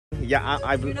Yeah,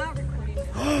 I've... You're not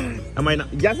recording. Am I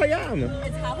not? Yes, I am.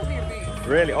 It's half of your face.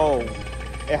 Really? Oh,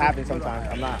 it happens sometimes.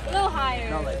 I'm not. A little higher.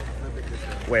 No, like, a little bit this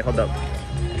way. Wait, hold up.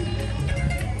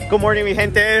 Good morning, mi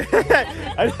gente.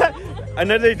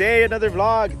 Another day, another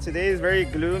vlog. Today is very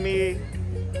gloomy.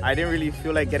 I didn't really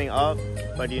feel like getting up,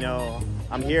 but you know,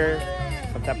 I'm here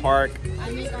at that park.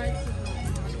 I make art.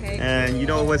 Okay. And you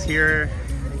know what's here?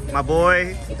 My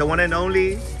boy, the one and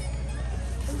only. Is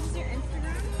this your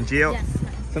Instagram? Gio. Yes.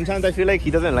 Sometimes I feel like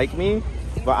he doesn't like me,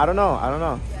 but I don't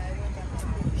know.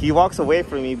 He walks away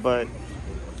from me, but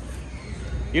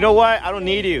you know what? I don't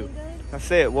need you.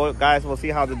 That's it. Well, guys, we'll see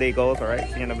how the day goes. All right,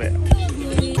 see you in a bit.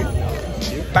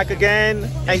 Back again,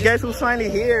 and guess who's finally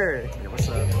here? Yeah, what's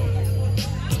up?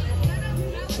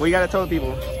 What you gotta tell the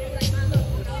people?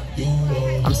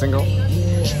 I'm single.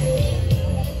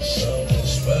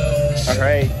 All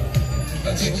right.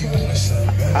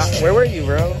 Where were you,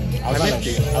 bro? I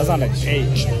was on a date.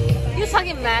 He was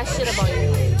talking mad shit about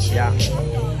you. Yeah.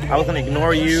 I was gonna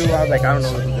ignore you. I was like, I don't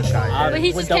know who this guy is. But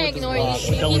he just can't ignore you.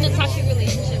 He in a toxic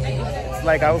relationship.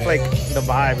 Like, I was like, the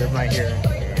vibe is not here.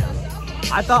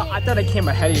 I thought I came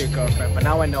ahead of your girlfriend, but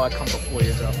now I know I come before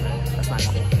your girlfriend. That's not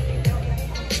cool.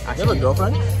 You have a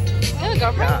girlfriend? You have a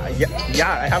girlfriend?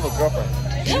 Yeah, I have a girlfriend.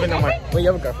 Even though my... Wait,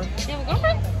 you have a girlfriend? You have a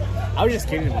girlfriend? I was just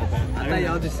kidding about that. I thought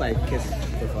y'all just like kiss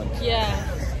for fun. Yeah.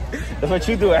 That's what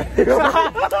you do.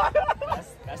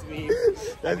 That's me.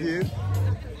 That's you.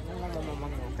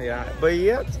 Yeah, but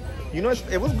yeah, you know, it's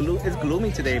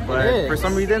gloomy today, but for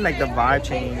some reason, like the vibe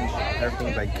changed.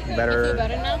 Everything's like better.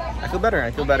 You feel better now?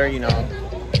 I feel better, you know.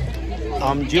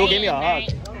 Gio gave me a hug.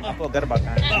 I feel good about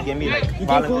that. He gave me like You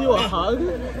a hug?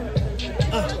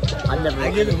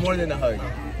 I give him more than a hug.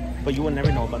 But you would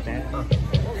never know about that.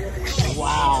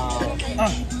 Wow.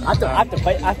 I have to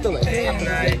bite. I have to like.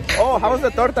 Oh, how was the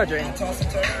torta, Jane?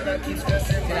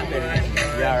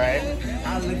 Yeah, right.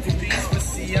 How was the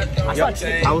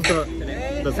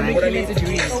thing? What did you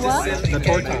eat? The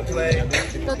torta.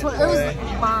 It was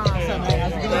bomb.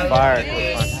 Fire.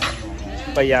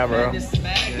 But yeah, bro,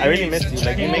 I really missed you.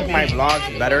 Like, you make my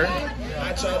vlogs better.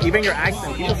 Even your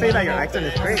accent. People say that your accent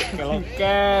is great.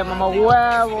 Okay, mama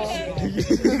huevo.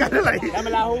 You gotta like... Dame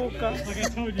la hookah. Like I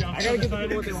told you, I gotta give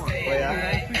people what they want. Oh,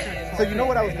 yeah. So you know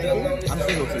what I was thinking? I'm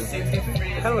single too.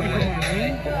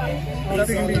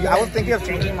 I was thinking of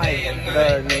changing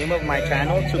the name of my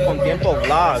channel to Con Tiempo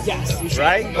Vlogs. Yes.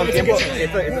 Right? Con Tiempo.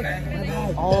 It's a...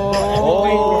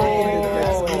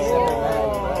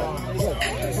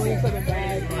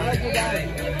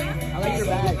 I like your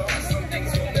bag.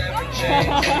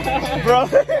 Bro.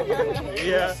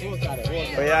 Yeah.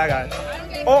 But yeah, guys.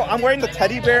 Oh, I'm wearing the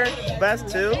teddy bear vest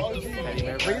too. Teddy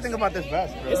bear. What do you think about this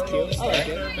vest, bro? It's cute. I like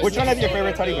it. Which one is your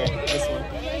favorite teddy bear? This one.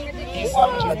 He's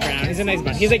brown. He's a nice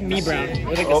brown. He's like me brown.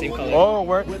 We're like the same color.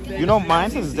 Oh, you know,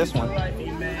 mine is this one.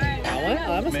 That one?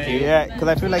 Oh, that was cute. Yeah, because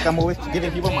I feel like I'm always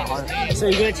giving people my heart. So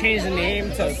you're gonna change the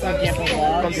name to Con Tiempo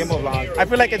Vlogs? Con Tiempo Vlogs. I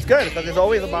feel like it's good because it's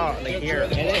always about like here.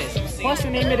 It is. Plus, the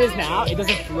name it is now, it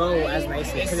doesn't flow as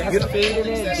nicely because it has a fade in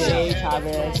it. J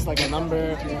Chavez, like a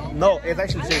number. No, it's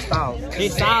actually J Styles. J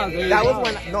Styles. That was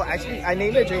when actually I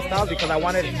named it J Styles because I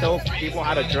wanted to show people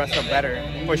how to dress up better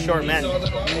for short men.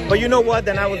 But you know what?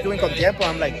 Then I was doing Con Tiempo.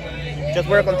 I'm like, just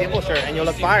wear a Con Tiempo shirt and you'll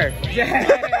look fire.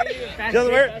 Just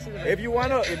wear. If you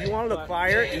wanna look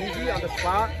fire, easy on the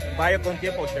spot, buy a Con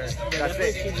Tiempo shirt. That's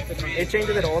it. It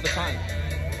changes it all the time.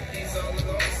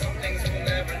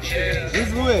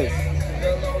 Who's Louis?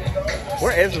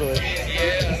 Where is Louis?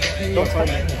 Don't tell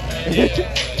me.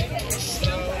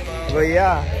 But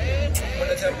yeah.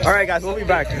 All right, guys, we'll be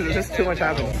back because there's just too much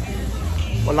happening.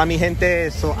 Hola, mi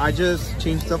gente. So I just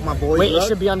changed up my boy. Wait, it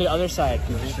should be on the other side.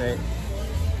 Straight.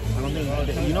 I don't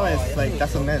think, you know, it's like,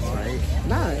 that's a mess, right?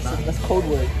 Nah, that's code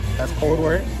word. That's code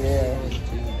word? Yeah.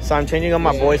 So I'm changing up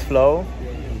my boy's flow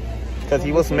because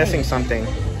he was missing something.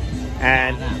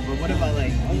 And But what about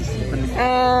like?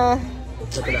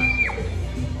 look at that.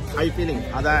 How you feeling?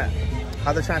 How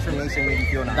the transformation made you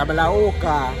feel now? Dame la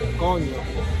hookah, coño.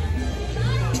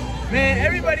 Man,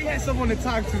 everybody has someone to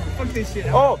talk to. Fuck this shit.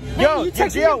 Oh, yo, you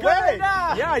texting Gio, your girl wait.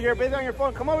 now. Yeah, you're busy on your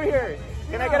phone. Come over here.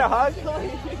 Can I get a hug?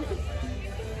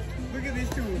 Look at these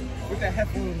two with the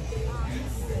headphones.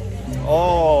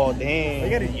 Oh, dang. They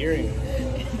got an earring.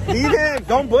 Leave him.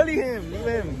 Don't bully him. Leave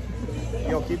him.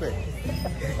 Yo, keep it.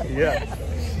 Yeah.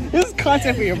 This is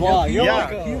content for your vlog. You're Yeah.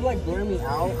 like, you like blur me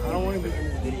out. I don't want to be in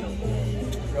this video.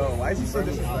 Yo, why is he so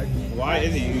disrespectful? Why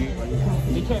is he?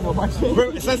 You can't know about it.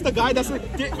 Bro, says the guy that's like,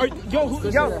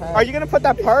 are you gonna put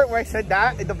that part where I said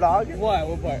that in the vlog? What?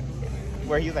 What part?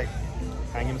 Where he's like,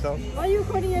 hang himself? Why are you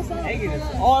recording yourself?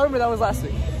 Oh, I remember that was last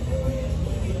week.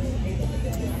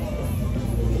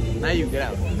 Now you get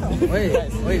out. Wait,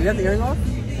 you have the earring off?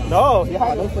 No, he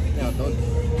had Don't put don't.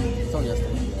 It's only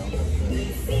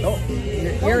yesterday. Don't.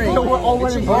 Earring. We're all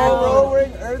wearing Oh, brown. we're all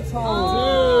wearing earth tones.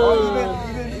 Oh, even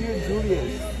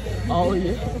Julius. Oh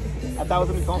yeah. I thought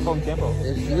it was gonna be con tiempo.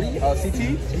 Is Judy? Oh, CT?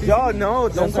 Yo, no,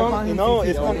 Don't call him no, CT.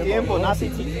 it's con tiempo, not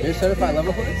CT. You're certified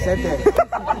level 4?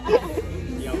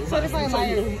 Certified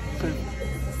liar.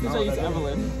 These are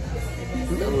Evelyn.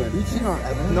 You cheating on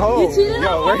Evelyn? No, You cheated yo,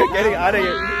 on we're her? getting out of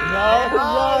here.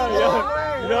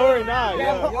 No, we're not.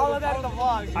 Put all of that in the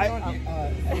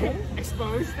vlog.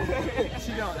 Exposed.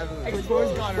 Cheating on Evelyn.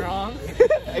 Exposed gone wrong.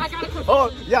 I got a quick Oh,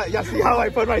 yeah, see how I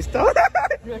put my stuff?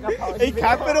 In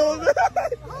capitals.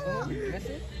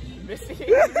 Missy.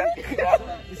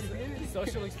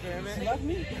 Social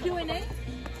experiment. Q&A.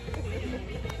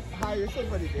 Hi, you're so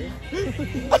funny, dude.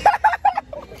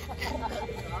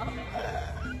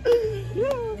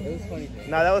 It was funny.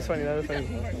 No, that was funny.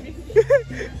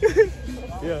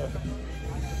 Yeah.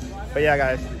 But yeah,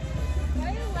 guys, Why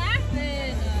are you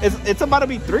laughing? it's about to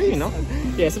be 3, you know?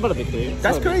 Yeah, it's about to be 3.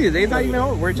 That's crazy. They're not even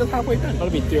over. We're just halfway done. It's about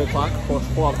to be 3 o'clock or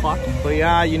 4 o'clock. But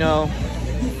yeah, you know,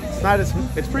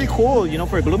 it's pretty cool, you know,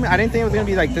 for gloomy. I didn't think it was gonna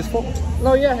be like this full.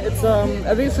 No, yeah, it's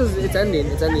at least it's ending.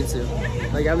 It's ending soon.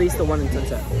 Like at least the one in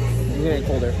Sunset. It's getting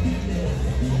colder.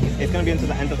 It's gonna be into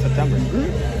the end of September.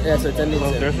 Yeah, so it's ending So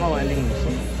soon. there's no ending.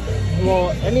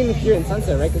 Well, ending here in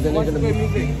Sunset, right? Because then they're gonna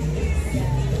move.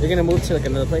 They're gonna move to like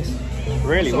another place.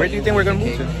 Really? Where do you think we're gonna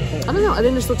move to? I don't know. I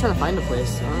think they're still trying to find a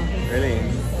place. Really?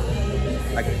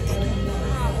 Like,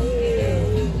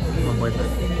 My boyfriend.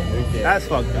 that's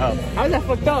fucked up. How's that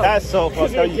fucked up? That's so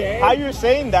fucked up. Okay. How you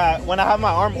saying that when I have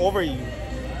my arm over you?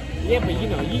 Yeah, but you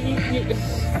know,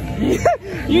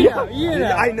 you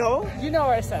know. I know. You know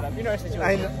our setup. You know our situation.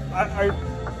 I know.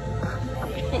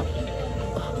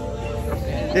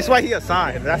 This is why he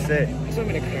assigned. That's it. So I'm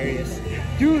an Aquarius.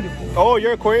 Dude. Oh,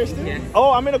 you're Aquarius too? Yeah.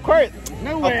 Oh, I'm in Aquarius.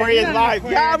 No way. Aquarius You're not live.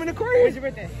 an Yeah, I'm in When's Aquarius. your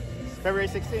birthday? February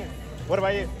 16th. What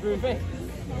about you? June 5th.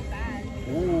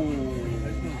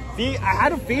 Ooh. See, I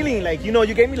had a feeling like, you know,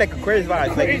 you gave me like Aquarius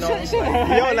vibes. Like, you know, Shut up.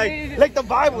 yo, like the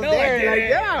vibe was No, I there. Like, didn't.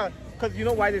 yeah. Because you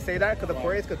know why they say that? Because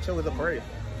Aquarius could chill with Aquarius.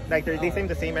 Like, they seem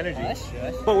the same energy. That's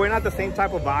true. But we're not the same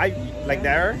type of vibe like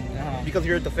there because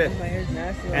you're the 5th. My hair's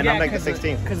nasty. And I'm like the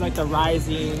 16th. Because like the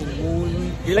rising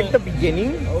moon. You're like the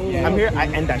beginning. Yeah. I'm here, I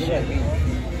end that shit.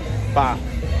 Bah.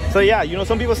 So yeah, you know,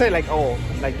 some people say like, oh,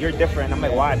 like you're different. I'm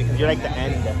like, why? Because you're like the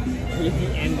end. You're the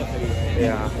end of it.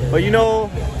 Yeah. But you know,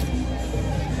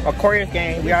 Aquarius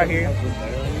gang, we out here.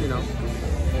 You know.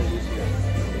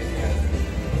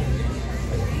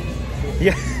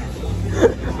 Yeah.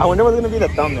 I wonder what's gonna be the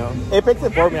thumbnail. It picks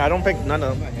it for me. I don't pick none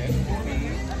of them.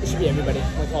 It should be everybody.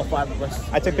 Like all 5 of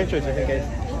us. I took pictures just in case.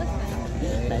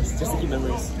 Nice. Just to keep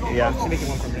memories. Yeah.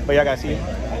 But yeah, guys, see.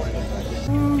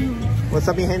 What's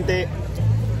up, mi gente?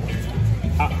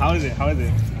 How is it? How is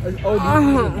it? Oh,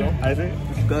 How is it?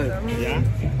 It's good. Yeah.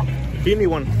 Feed me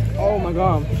one. oh my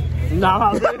god.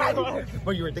 Nah.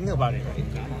 But you were thinking about it, right?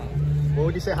 What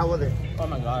would you say? How was it? Oh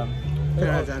my god. 10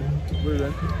 out of 10. We're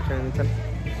good. 10 out of 10.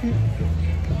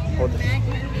 Hold this.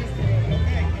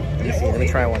 Let me see. Let me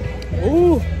try one.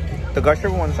 Ooh. The gusher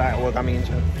one's what got me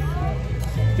into.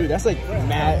 Dude, that's like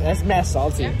mad. That's mad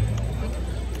salty.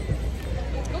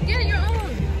 Go get your own.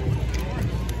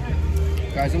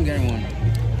 Guys, I'm getting one.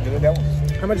 Look at that one.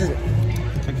 How much is it?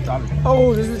 $6.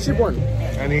 Oh, this is the cheap one.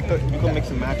 And you could mix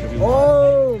and match if you want.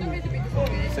 Oh.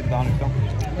 $6.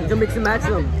 So. You can mix and match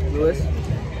them, Lewis.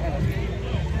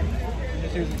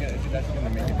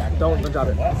 Don't drop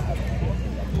it.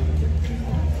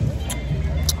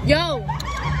 Yo.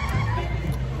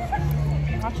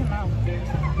 Watch your mouth.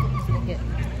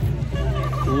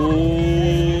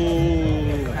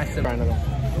 Ooh. Try another.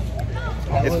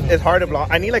 It's hard to vlog.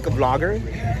 I need like a vlogger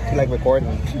to like record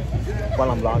me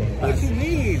while I'm vlogging. What you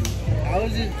mean? I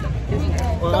was just.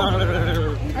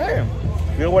 Hey,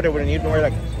 you know what they would need more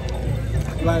like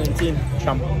Valentine.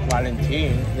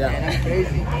 Valentine. Yeah. That's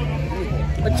crazy.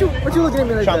 What you looking at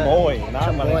me like Chamoy, not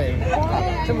that?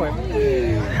 Valentine. Chamoy.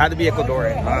 Had to be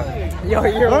Ecuadorian. Yo,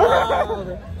 you're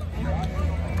wild.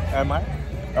 Am I?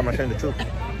 I'm not saying the truth.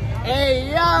 Hey,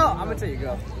 yo. I'm gonna tell you,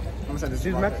 go. I'm gonna say this.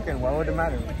 She's Mexican. Why would it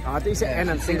matter? I think you said, and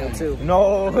I'm single too.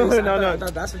 No, no, I no.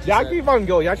 thought that's what you Y'all said. keep on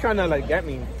going. Y'all trying to like get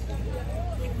me.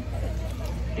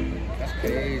 That's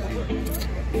crazy.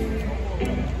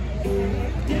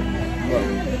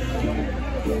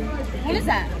 What is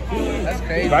that? That's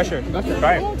crazy. Gusher.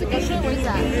 Try it. Oh, it's a gusher. What is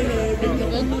that? Is it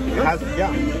good? It has,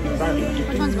 yeah. Try it.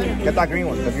 Which one's better? Get that green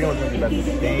one. The green one's gonna be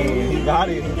better. Dang, you got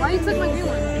it. Why you took my green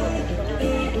one?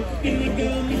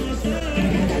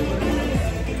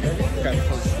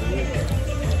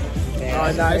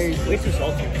 Oh, nice. Way too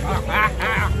salty.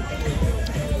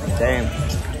 Damn.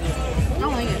 I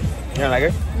don't like it. You don't like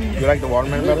it? You like the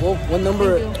watermelon better? What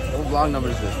number? Thank What vlog number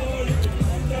is this?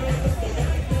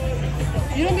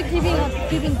 You don't be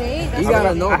keeping date? You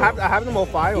gotta know. I have them all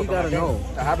filed. You gotta know.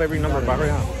 I have every number by right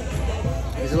now.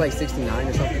 Is it like 69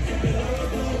 or something?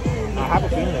 I have a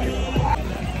feeling.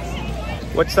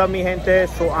 What's up, mi gente?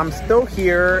 So I'm still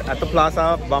here at the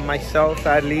plaza by myself,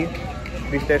 sadly.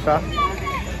 Tristeza.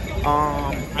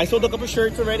 I sold a couple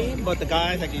shirts already, but the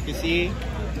guys, like you can see,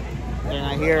 they're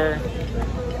not here.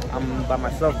 I'm by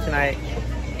myself tonight.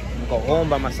 I'm gonna go home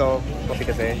by myself.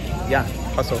 Yeah,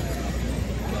 hustle.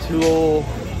 To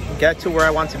get to where I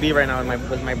want to be right now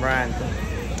with my brand.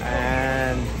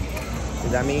 And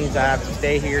that means I have to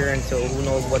stay here until who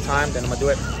knows what time. Then I'm gonna do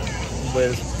it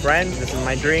with friends. This is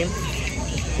my dream.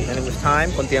 And it was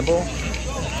time, con tiempo.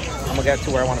 I'm gonna get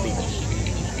to where I want to be.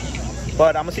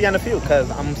 But I'm gonna see you in a few because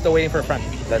I'm still waiting for a friend.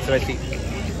 That's what I see.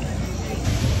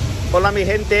 Hola mi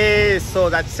gente. So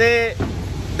that's it.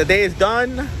 The day is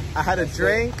done. I had a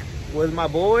drink with my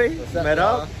boy. Met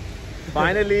up.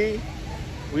 Finally.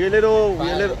 We're a little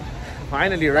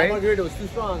finally, right? That margarita was too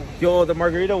strong. Yo, the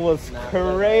margarita was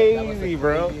crazy,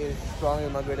 bro. The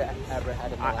strongest margarita I ever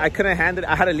had in my life. I couldn't handle it.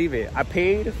 I had to leave it. I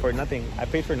paid for nothing.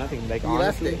 Like, He honestly.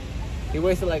 left it. He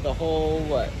wasted like a whole,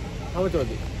 what? How much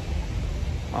was it?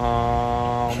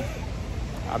 I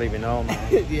don't even know,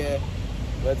 man. Yeah.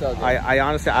 That's all good. I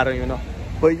honestly, I don't even know.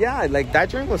 But yeah, like that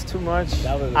drink was too much.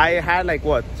 I had like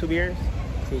what, 2 beers?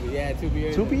 2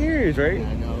 beers. 2 beers, right?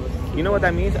 I know. You know what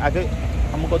that means?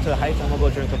 I'm gonna go to the Heights. I'm gonna go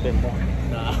drink a bit more.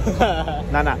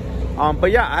 Nah. Nah.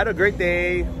 But yeah, I had a great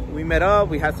day. We met up.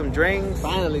 We had some drinks.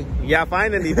 Finally. Yeah,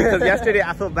 finally. Because yesterday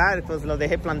I felt bad. Pues lo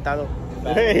dejé plantado.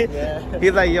 Yeah.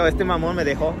 He's like, yo, este mamón me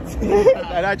dejó.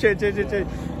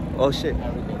 Oh shit.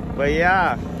 But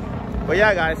yeah,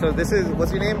 guys. So this is,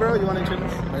 what's your name, bro? You want to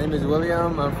introduce? My name is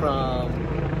William. I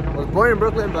was born in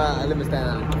Brooklyn, but I live in Staten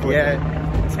Island.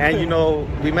 Yeah. And you know,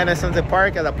 we met at Sunset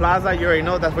Park at the plaza. You already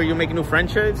know that's where you make new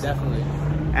friendships. Definitely.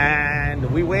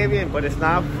 And we waving, but it's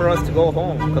not for us to go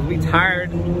home because we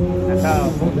tired. That's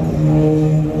how.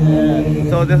 Yeah.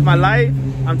 So this is my life.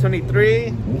 I'm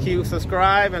 23. Keep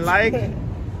subscribe and like,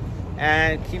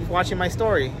 and keep watching my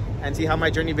story and see how my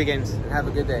journey begins. Have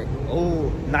a good day. Oh,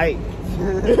 night.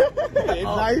 It's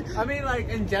night. I mean, like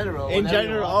in general. In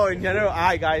general. Oh, in general. All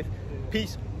right, guys.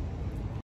 Peace.